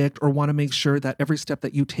to predict or want to make sure that every step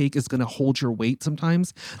that you take is going to hold your weight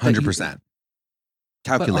sometimes. 100%.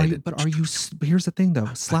 Calculated. But here's the thing though,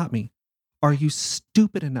 slap me. Are you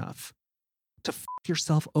stupid enough to f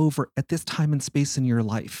yourself over at this time and space in your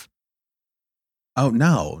life? Oh,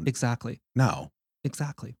 no. Exactly. No.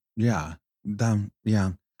 Exactly. Yeah.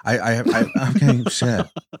 Yeah. Okay, shit.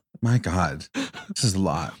 My God. This is a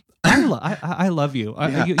lot. I love you.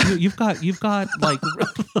 Yeah. You've got like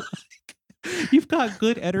you've got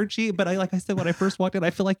good energy, but like I said, when I first walked in,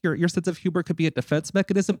 I feel like your sense of humor could be a defense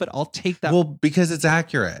mechanism, but I'll take that. Well, because it's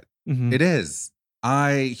accurate. Mm-hmm. It is.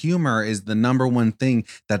 Humor is the number one thing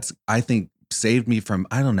that's, I think, saved me from,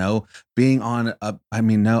 I don't know, being on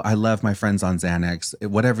I love my friends on Xanax.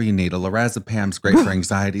 Whatever you need. A lorazepam's great for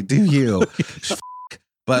anxiety. Do you?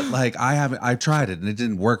 But like, I tried it and it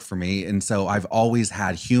didn't work for me. And so I've always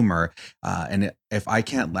had humor. If I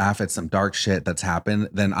can't laugh at some dark shit that's happened,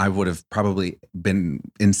 then I would have probably been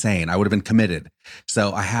insane. I would have been committed.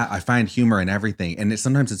 So I find humor in everything. And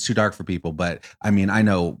sometimes it's too dark for people. But I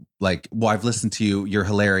know, like, well, I've listened to you. You're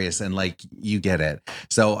hilarious. And like, you get it.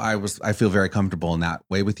 So I feel very comfortable in that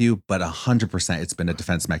way with you. But 100%, it's been a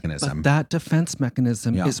defense mechanism. But that defense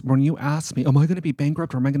mechanism is when you ask me, am I going to be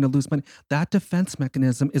bankrupt or am I going to lose money? That defense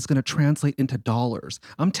mechanism is going to translate into dollars.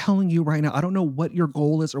 I'm telling you right now, I don't know what your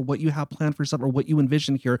goal is or what you have planned for yourself or what what you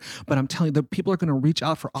envision here, but I'm telling you that people are going to reach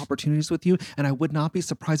out for opportunities with you. And I would not be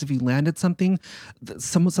surprised if you landed something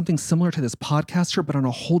similar to this podcaster, but on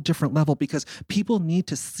a whole different level, because people need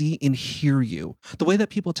to see and hear you. The way that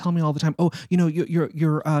people tell me all the time, oh,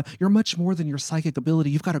 you're much more than your psychic ability.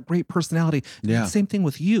 You've got a great personality. Yeah. Same thing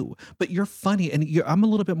with you, but you're funny, and I'm a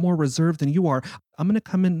little bit more reserved than you are. I'm going to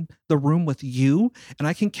come in the room with you, and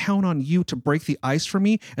I can count on you to break the ice for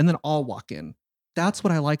me, and then I'll walk in. That's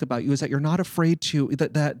what I like about you, is that you're not afraid to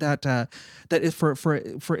that is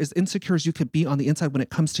for as insecure as you could be on the inside, when it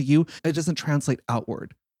comes to you, it doesn't translate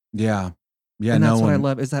outward. Yeah. Yeah, and that's what I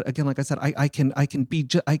love, is that, again, like I said, I can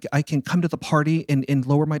come to the party and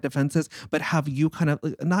lower my defenses, but have you kind of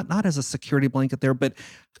not as a security blanket there, but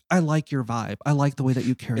I like your vibe. I like the way that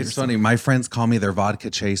you carry yourself. It's funny. My friends call me their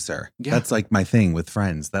vodka chaser. Yeah. That's like my thing with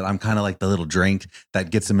friends, that I'm kind of like the little drink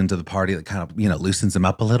that gets them into the party, that kind of, loosens them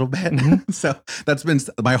up a little bit. Mm-hmm. So that's been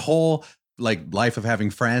my whole life of having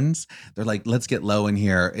friends. They're like, let's get low in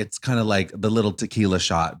here. It's kind of like the little tequila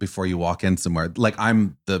shot before you walk in somewhere. Like,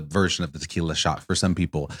 I'm the version of the tequila shot for some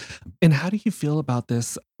people. And how do you feel about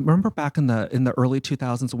this? Remember back in the early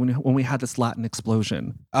 2000s when we had this Latin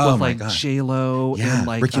explosion Oh, with my like God. J-Lo and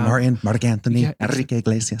like Ricky Martin, Marc Anthony, yeah, Enrique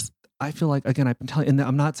Iglesias. I feel like, again, I've been telling, and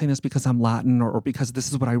I'm not saying this because I'm Latin or because this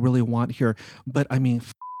is what I really want here, but I mean,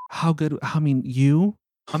 how good, you,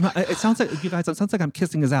 I'm not, it sounds like, you guys, it sounds like I'm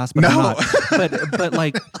kissing his ass, but I'm not. But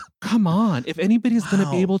like, come on, if anybody's going to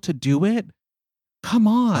be able to do it, come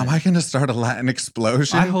on. Am I going to start a Latin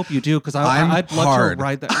explosion? I hope you do, because I'd love to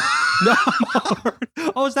ride that. No, I'm hard.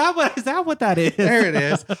 Oh, is that what that is? There it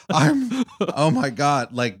is. Oh my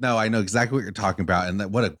God. Like, no, I know exactly what you're talking about.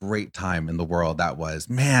 And what a great time in the world that was.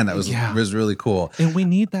 Man, that was really cool. And we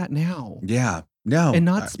need that now. Yeah. No. And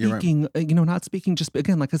not speaking, not speaking just,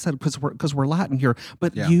 again, like I said, because we're Latin here,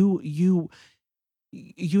 but you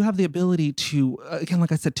have the ability to, again,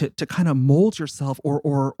 like I said, to kind of mold yourself,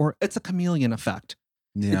 or it's a chameleon effect.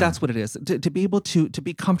 Yeah. That's what it is. To be able to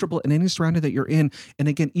be comfortable in any surrounding that you're in. And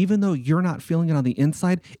again, even though you're not feeling it on the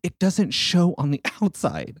inside, it doesn't show on the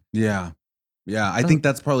outside. Yeah. Yeah. I think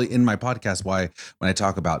that's probably in my podcast why when I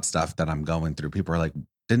talk about stuff that I'm going through, people are like,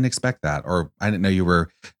 didn't expect that. Or I didn't know you were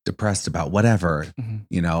depressed about whatever,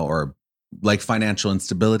 or like financial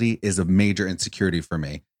instability is a major insecurity for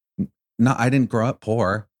me. No, I didn't grow up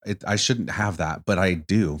poor. I shouldn't have that, but I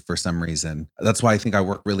do for some reason. That's why I think I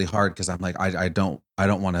work really hard, because I'm like, I don't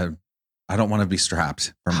want to be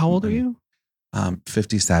strapped. How old are you?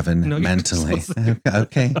 57 No, mentally.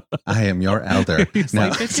 Okay. I am your elder. No.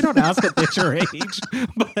 Like, you don't ask at your age,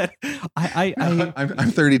 but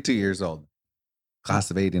I'm 32 years old.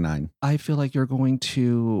 Class of 89. I feel like you're going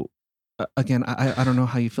to, again, I don't know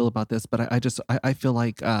how you feel about this, but I feel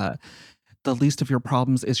like, the least of your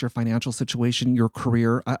problems is your financial situation, your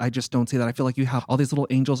career. I just don't see that. I feel like you have all these little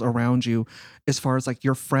angels around you, as far as like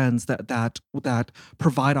your friends that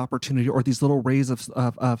provide opportunity, or these little rays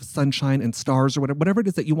of sunshine and stars, or whatever it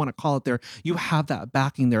is that you want to call it there. You have that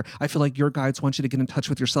backing there. I feel like your guides want you to get in touch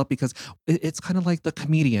with yourself, because it's kind of like the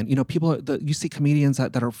comedian. You see comedians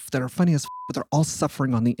that are funny as but they're all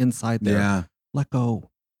suffering on the inside there. Yeah. Let go.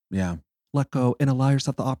 Yeah. Let go and allow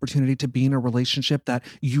yourself the opportunity to be in a relationship that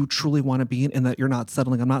you truly want to be in, and that you're not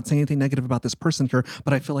settling. I'm not saying anything negative about this person here,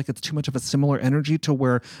 but I feel like it's too much of a similar energy to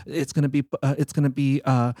where it's going to be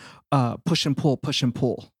push and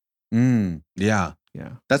pull. Yeah. Yeah.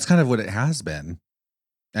 That's kind of what it has been.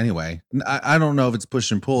 Anyway, I don't know if it's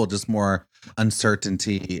push and pull, just more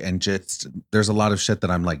uncertainty, and just there's a lot of shit that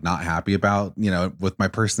I'm like not happy about, with my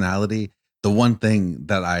personality. The one thing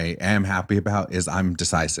that I am happy about is I'm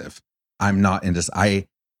decisive. I'm not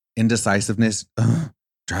indecisiveness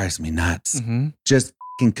drives me nuts. Mm-hmm. Just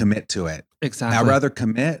fucking commit to it. Exactly. I'd rather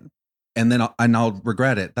commit and then I'll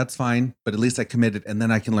regret it. That's fine. But at least I committed, and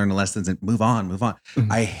then I can learn the lessons and move on.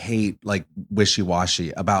 Mm-hmm. I hate like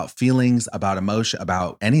wishy-washy about feelings, about emotion,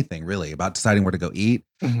 about anything really, about deciding where to go eat.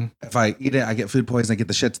 Mm-hmm. If I eat it, I get food poisoning, I get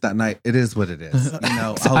the shits that night. It is what it is.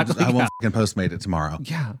 Exactly, I won't fucking Postmate it tomorrow.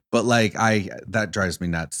 Yeah. But like that drives me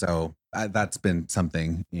nuts. So that's been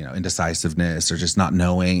something, indecisiveness or just not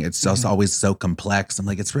knowing. It's just always so complex. I'm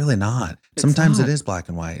like, it's really not. Sometimes it is black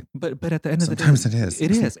and white. But at the end of the day, sometimes it is.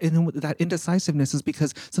 It is. And then that indecisiveness is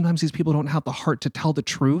because sometimes these people don't have the heart to tell the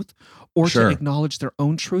truth or to acknowledge their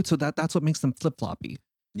own truth. So that's what makes them flip-floppy.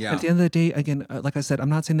 Yeah. At the end of the day, again, like I said, I'm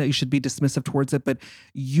not saying that you should be dismissive towards it, but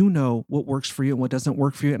you know what works for you and what doesn't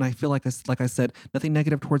work for you. And I feel like I said, nothing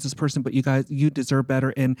negative towards this person, but you deserve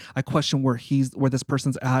better. And I question where this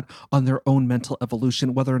person's at on their own mental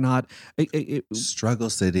evolution, whether or not Struggle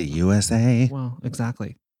City, USA. Well,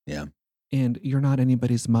 exactly. Yeah. And you're not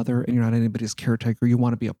anybody's mother, and you're not anybody's caretaker. You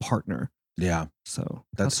want to be a partner. Yeah. So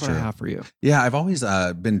That's what true. I have for you. Yeah. I've always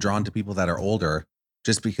been drawn to people that are older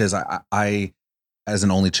just because I, as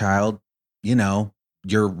an only child, you know,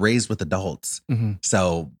 you're raised with adults. Mm-hmm.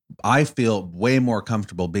 So I feel way more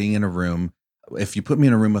comfortable being in a room. If you put me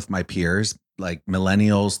in a room with my peers, like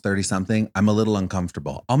millennials, 30 something, I'm a little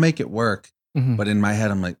uncomfortable. I'll make it work. Mm-hmm. But in my head,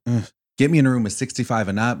 I'm like, get me in a room with 65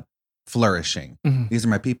 and up, flourishing. Mm-hmm. These are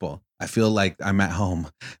my people. I feel like I'm at home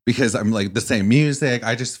because I'm like the same music.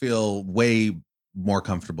 I just feel way more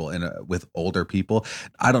comfortable with older people.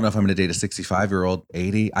 I don't know if I'm going to date a 65-year-old,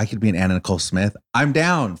 80. I could be an Anna Nicole Smith. I'm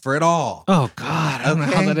down for it all. Oh God, I don't know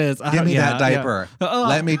how that is. Give me that diaper.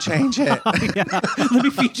 Let me change it. Let me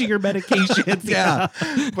feed you your medications. Yeah.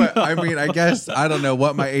 But I mean, I guess I don't know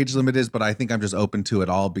what my age limit is, but I think I'm just open to it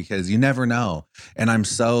all because you never know. And I'm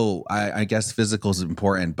so, I guess physical is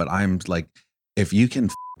important, but I'm like, if you can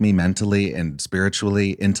me mentally and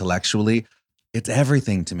spiritually, intellectually, it's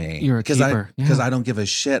everything to me. You're a keeper. Because I don't give a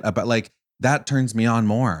shit about, like, that turns me on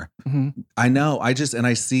more. Mm-hmm. I know. And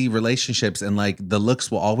I see relationships and like the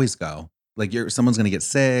looks will always go. Like someone's going to get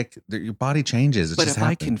sick. Your body changes. But if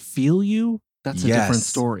I can feel you, that's a different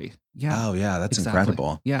story. Yeah. Oh yeah. That's exactly.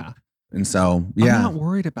 incredible. Yeah. And so, yeah. I'm not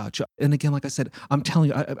worried about you. And again, like I said, I'm telling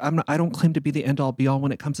you, I don't claim to be the end all be all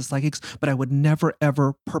when it comes to psychics, but I would never,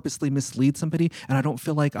 ever purposely mislead somebody. And I don't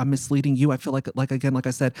feel like I'm misleading you. I feel like again, like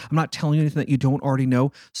I said, I'm not telling you anything that you don't already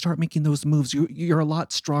know. Start making those moves. You're a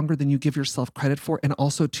lot stronger than you give yourself credit for. And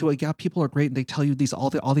also too, yeah, people are great and they tell you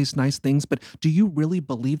all these nice things, but do you really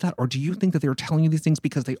believe that? Or do you think that they're telling you these things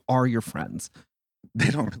because they are your friends? They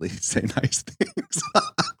don't really say nice things.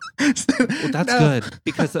 Well, that's good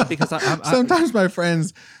because sometimes my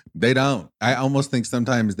friends, they don't. I almost think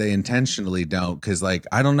sometimes they intentionally don't because, like,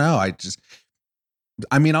 I don't know.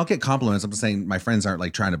 I mean, I'll get compliments. I'm saying my friends aren't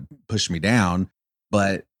like trying to push me down,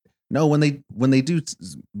 but no, when they do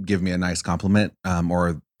give me a nice compliment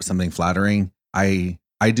or something flattering, I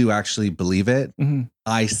do actually believe it. Mm-hmm.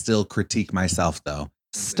 I still critique myself though.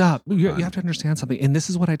 Stop. You have to understand something. And this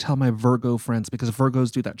is what I tell my Virgo friends, because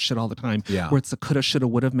Virgos do that shit all the time. Yeah. Where it's a coulda, shoulda,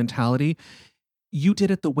 woulda mentality. You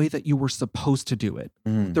did it the way that you were supposed to do it.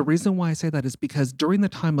 Mm. The reason why I say that is because during the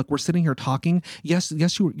time, like we're sitting here talking, you're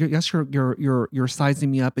sizing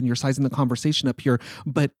me up and you're sizing the conversation up here,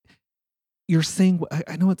 but you're saying,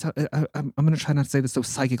 I know I'm going to try not to say this so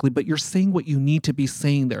psychically, but you're saying what you need to be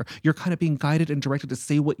saying there. You're kind of being guided and directed to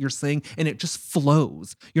say what you're saying, and it just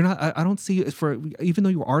flows. You're not, I don't see it even though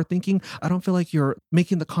you are thinking, I don't feel like you're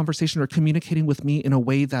making the conversation or communicating with me in a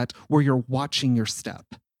way where you're watching your step.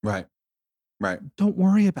 Right. Don't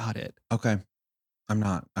worry about it. Okay. I'm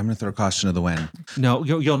not. I'm going to throw caution to the wind. No,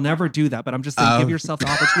 you'll never do that. But I'm just saying, give yourself the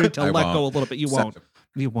opportunity to let go a little bit. You won't.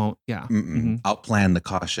 You won't. Yeah. Mm-hmm. I'll plan the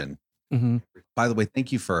caution. Mm-hmm. By the way,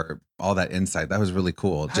 thank you for all that insight. That was really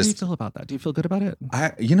cool. How do you feel about that? Do you feel good about it?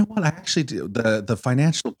 You know what? I actually do. The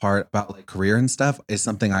financial part about like career and stuff is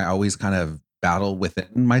something I always kind of battle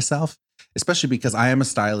within myself, especially because I am a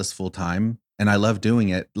stylist full time and I love doing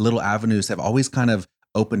it. Little avenues have always kind of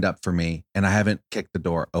opened up for me, and I haven't kicked the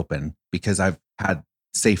door open because I've had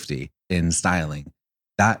safety in styling.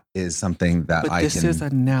 That is something that this is a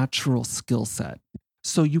natural skill set.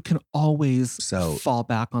 So you can always fall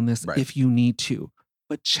back on this if you need to,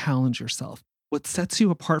 but challenge yourself. What sets you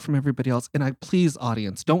apart from everybody else, and please,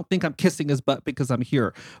 audience, don't think I'm kissing his butt because I'm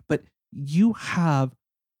here, but you have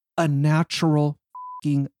a natural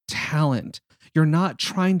fucking talent. You're not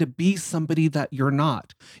trying to be somebody that you're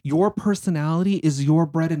not. Your personality is your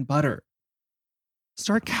bread and butter.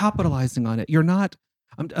 Start capitalizing on it. You're not...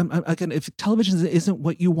 again, if television isn't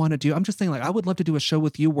what you want to do, I'm just saying, like, I would love to do a show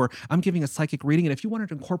with you where I'm giving a psychic reading, and if you wanted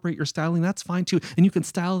to incorporate your styling, that's fine too, and you can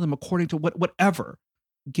style them according to whatever.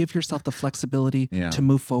 Give yourself the flexibility to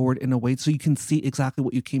move forward in a way so you can see exactly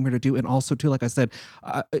what you came here to do, and also too, like I said,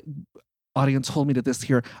 audience, hold me to this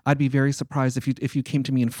here. I'd be very surprised if you came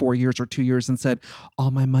to me in 4 years or 2 years and said,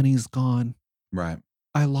 "All my money's gone. Right.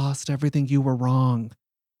 I lost everything. You were wrong."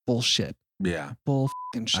 Bullshit. Yeah. Bull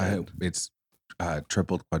fucking shit. It's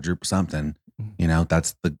tripled, quadruple something, you know,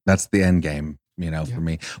 that's the end game, you know, for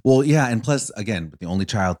me. Well, yeah. And plus, again, with the only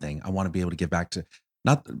child thing, I want to be able to give back to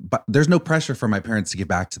but there's no pressure for my parents to give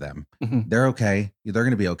back to them. Mm-hmm. They're okay. They're going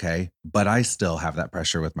to be okay. But I still have that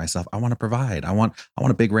pressure with myself. I want to provide. I want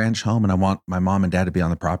a big ranch home, and I want my mom and dad to be on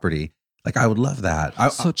the property. Like, I would love that.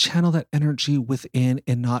 So channel that energy within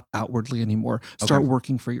and not outwardly anymore. Start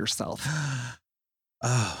working for yourself.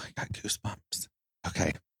 Oh, I got goosebumps.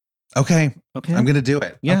 Okay. I'm going to do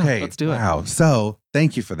it. Yeah, okay. Let's do it. Wow. So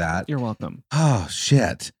thank you for that. You're welcome. Oh,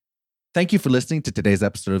 shit. Thank you for listening to today's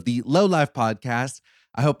episode of the Low Life Podcast.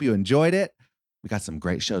 I hope you enjoyed it. We got some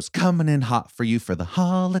great shows coming in hot for you for the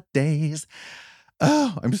holidays.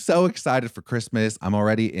 Oh, I'm so excited for Christmas. I'm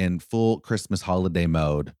already in full Christmas holiday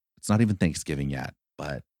mode. It's not even Thanksgiving yet,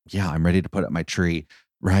 but yeah, I'm ready to put up my tree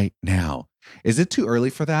right now. Is it too early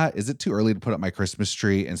for that? Is it too early to put up my Christmas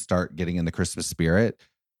tree and start getting in the Christmas spirit?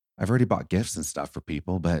 I've already bought gifts and stuff for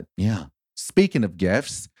people, but yeah. Speaking of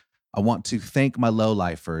gifts, I want to thank my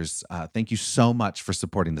low-lifers. Thank you so much for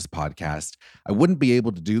supporting this podcast. I wouldn't be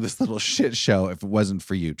able to do this little shit show if it wasn't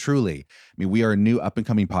for you, truly. I mean, we are a new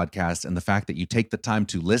up-and-coming podcast, and the fact that you take the time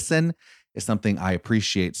to listen is something I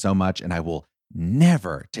appreciate so much, and I will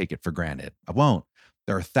never take it for granted. I won't.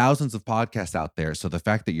 There are thousands of podcasts out there, so the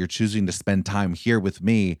fact that you're choosing to spend time here with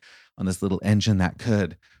me on this little engine that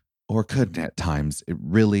could or couldn't at times, it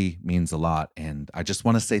really means a lot. And I just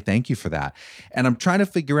want to say thank you for that. And I'm trying to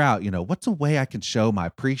figure out, what's a way I can show my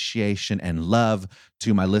appreciation and love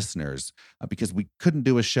to my listeners, because we couldn't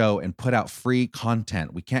do a show and put out free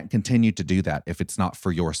content. We can't continue to do that if it's not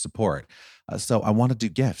for your support. So I want to do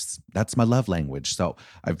gifts. That's my love language. So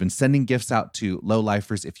I've been sending gifts out to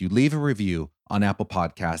low-lifers. If you leave a review on Apple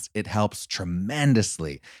Podcasts, it helps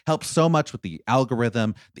tremendously. Helps so much with the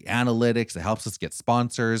algorithm, the analytics. It helps us get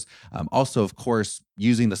sponsors. Also, of course,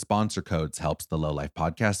 using the sponsor codes helps the Low Life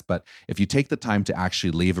Podcast. But if you take the time to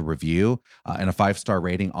actually leave a review and a 5-star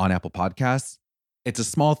rating on Apple Podcasts, it's a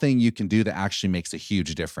small thing you can do that actually makes a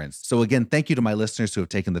huge difference. So again, thank you to my listeners who have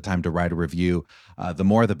taken the time to write a review. The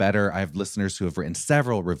more, the better. I have listeners who have written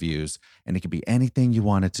several reviews, and it can be anything you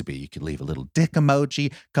want it to be. You can leave a little dick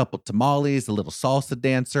emoji, a couple tamales, a little salsa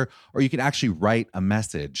dancer, or you can actually write a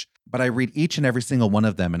message. But I read each and every single one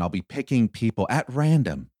of them, and I'll be picking people at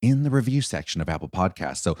random in the review section of Apple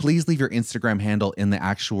Podcasts. So please leave your Instagram handle in the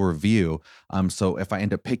actual review. So if I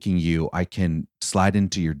end up picking you, I can slide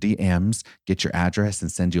into your DMs, get your address, and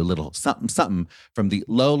send you a little something from the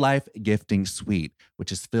Low Life Gifting Suite,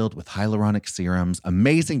 which is filled with hyaluronic serums,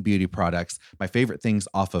 amazing beauty products, my favorite things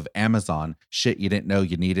off of Amazon, shit you didn't know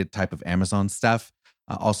you needed type of Amazon stuff.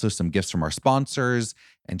 Also some gifts from our sponsors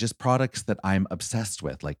and just products that I'm obsessed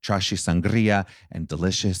with, like trashy sangria and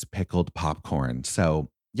delicious pickled popcorn. So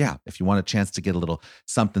yeah, if you want a chance to get a little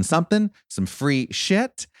something, some free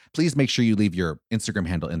shit, please make sure you leave your Instagram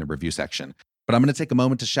handle in the review section. But I'm going to take a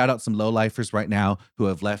moment to shout out some low-lifers right now who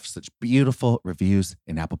have left such beautiful reviews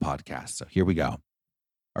in Apple Podcasts. So here we go.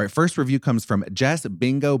 All right, first review comes from Jess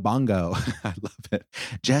Bingo Bongo. I love it.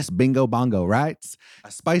 Jess Bingo Bongo writes,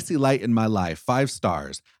 "A spicy light in my life, 5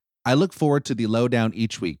 stars. I look forward to the lowdown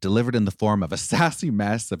each week, delivered in the form of a sassy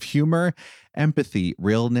mess of humor, empathy,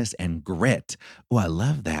 realness, and grit." Oh, I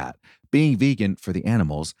love that. Being vegan for the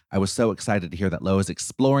animals, I was so excited to hear that Lo is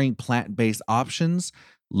exploring plant-based options.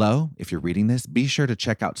 Lo, if you're reading this, be sure to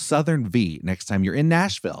check out Southern V next time you're in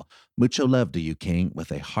Nashville. Mucho love to you, King,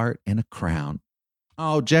 with a heart and a crown.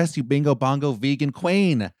 Oh, Jess, you bingo bongo vegan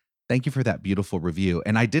queen. Thank you for that beautiful review.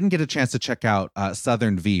 And I didn't get a chance to check out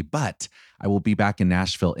Southern V, but I will be back in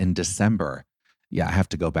Nashville in December. Yeah, I have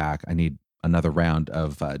to go back. I need another round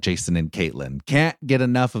of Jason and Caitlin. Can't get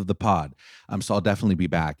enough of the pod. So I'll definitely be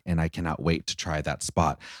back, and I cannot wait to try that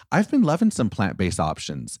spot. I've been loving some plant-based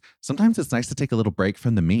options. Sometimes it's nice to take a little break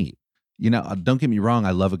from the meat. Don't get me wrong,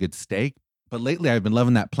 I love a good steak, but lately I've been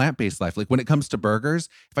loving that plant-based life. Like when it comes to burgers,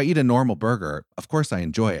 if I eat a normal burger, of course I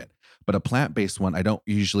enjoy it. But a plant-based one, I don't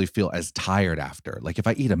usually feel as tired after. Like if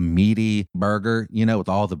I eat a meaty burger, with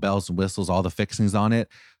all the bells and whistles, all the fixings on it,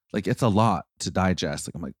 like it's a lot to digest.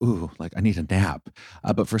 Like I'm like, ooh, like I need a nap.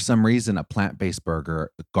 But for some reason, a plant-based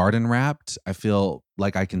burger, garden wrapped, I feel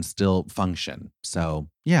like I can still function. So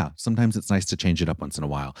yeah, sometimes it's nice to change it up once in a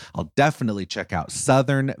while. I'll definitely check out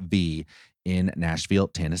Southern V in Nashville,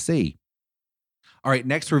 Tennessee. All right,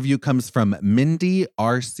 next review comes from Mindy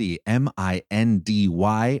RC, Mindy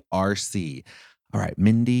RC. All right,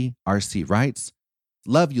 Mindy RC writes,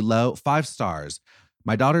 "Love you, Lo, 5 stars.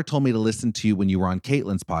 My daughter told me to listen to you when you were on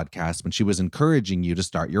Caitlin's podcast when she was encouraging you to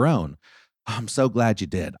start your own. I'm so glad you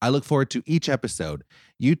did. I look forward to each episode.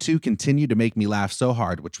 You two continue to make me laugh so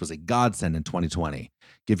hard, which was a godsend in 2020.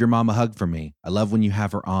 Give your mom a hug for me. I love when you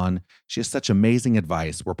have her on. She has such amazing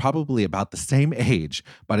advice. We're probably about the same age,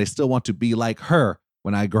 but I still want to be like her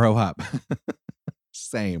when I grow up."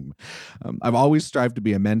 Same. I've always strived to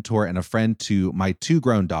be a mentor and a friend to my 2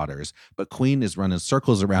 grown daughters, but Queen is running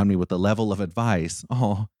circles around me with a level of advice.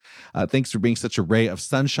 Oh, thanks for being such a ray of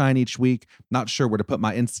sunshine each week. Not sure where to put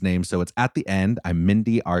my Insta name, so it's at the end. I'm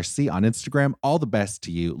Mindy RC on Instagram. All the best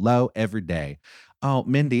to you, Lo, every day. Oh,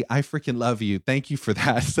 Mindy, I freaking love you. Thank you for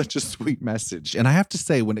that. Such a sweet message. And I have to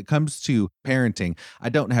say, when it comes to parenting, I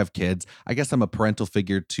don't have kids. I guess I'm a parental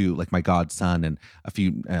figure to like my godson and a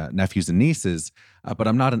few nephews and nieces, but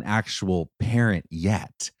I'm not an actual parent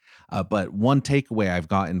yet. But one takeaway I've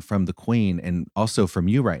gotten from the Queen and also from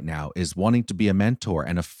you right now is wanting to be a mentor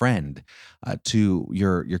and a friend to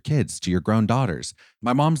your kids, to your grown daughters.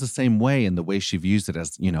 My mom's the same way in the way she views it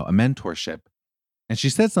as, a mentorship. And she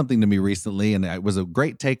said something to me recently, and it was a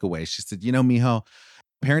great takeaway. She said, Mijo,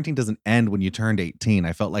 parenting doesn't end when you turned 18.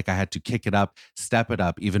 I felt like I had to kick it up, step it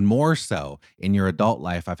up even more so in your adult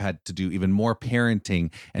life. I've had to do even more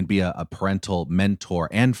parenting and be a parental mentor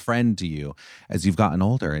and friend to you as you've gotten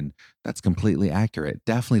older. And that's completely accurate.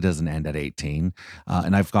 Definitely doesn't end at 18.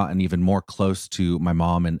 And I've gotten even more close to my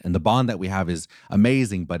mom, and the bond that we have is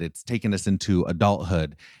amazing, but it's taken us into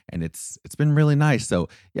adulthood, and it's been really nice. So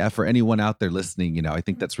yeah, for anyone out there listening, I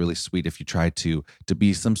think that's really sweet if you try to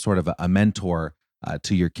be some sort of a mentor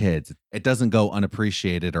to your kids. It doesn't go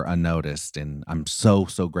unappreciated or unnoticed. And I'm so,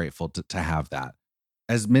 so grateful to have that.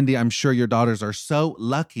 As Mindy, I'm sure your daughters are so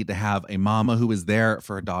lucky to have a mama who is there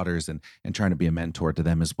for her daughters and trying to be a mentor to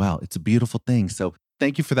them as well. It's a beautiful thing. So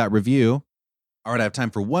thank you for that review. All right, I have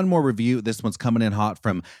time for one more review. This one's coming in hot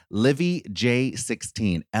from Livy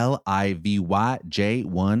J16,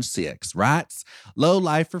 LIVYJ16. Writes, low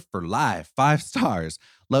lifer for life, 5 stars.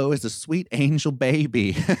 Lo is a sweet angel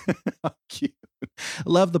baby. How cute.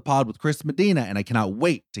 Love the pod with Chris Medina, and I cannot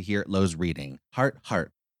wait to hear Lo's reading. Heart,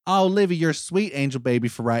 heart. Oh, Livy, you're a sweet angel baby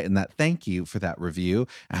for writing that. Thank you for that review.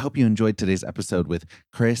 I hope you enjoyed today's episode with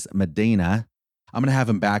Chris Medina. I'm going to have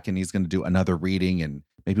him back, and he's going to do another reading, and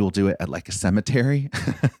maybe we'll do it at like a cemetery.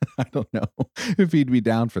 I don't know if he'd be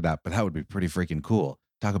down for that, but that would be pretty freaking cool.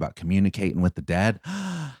 Talk about communicating with the dead.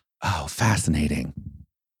 Oh, fascinating.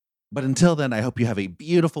 But until then, I hope you have a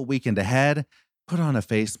beautiful weekend ahead. Put on a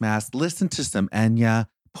face mask, listen to some Enya,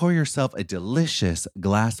 pour yourself a delicious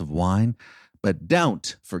glass of wine, but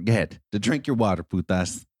don't forget to drink your water,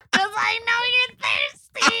 putas. Because I know you're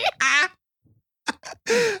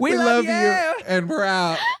thirsty. We love you, and we're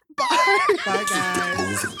out. Bye. Bye, guys.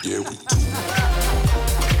 Moving, yeah, we do.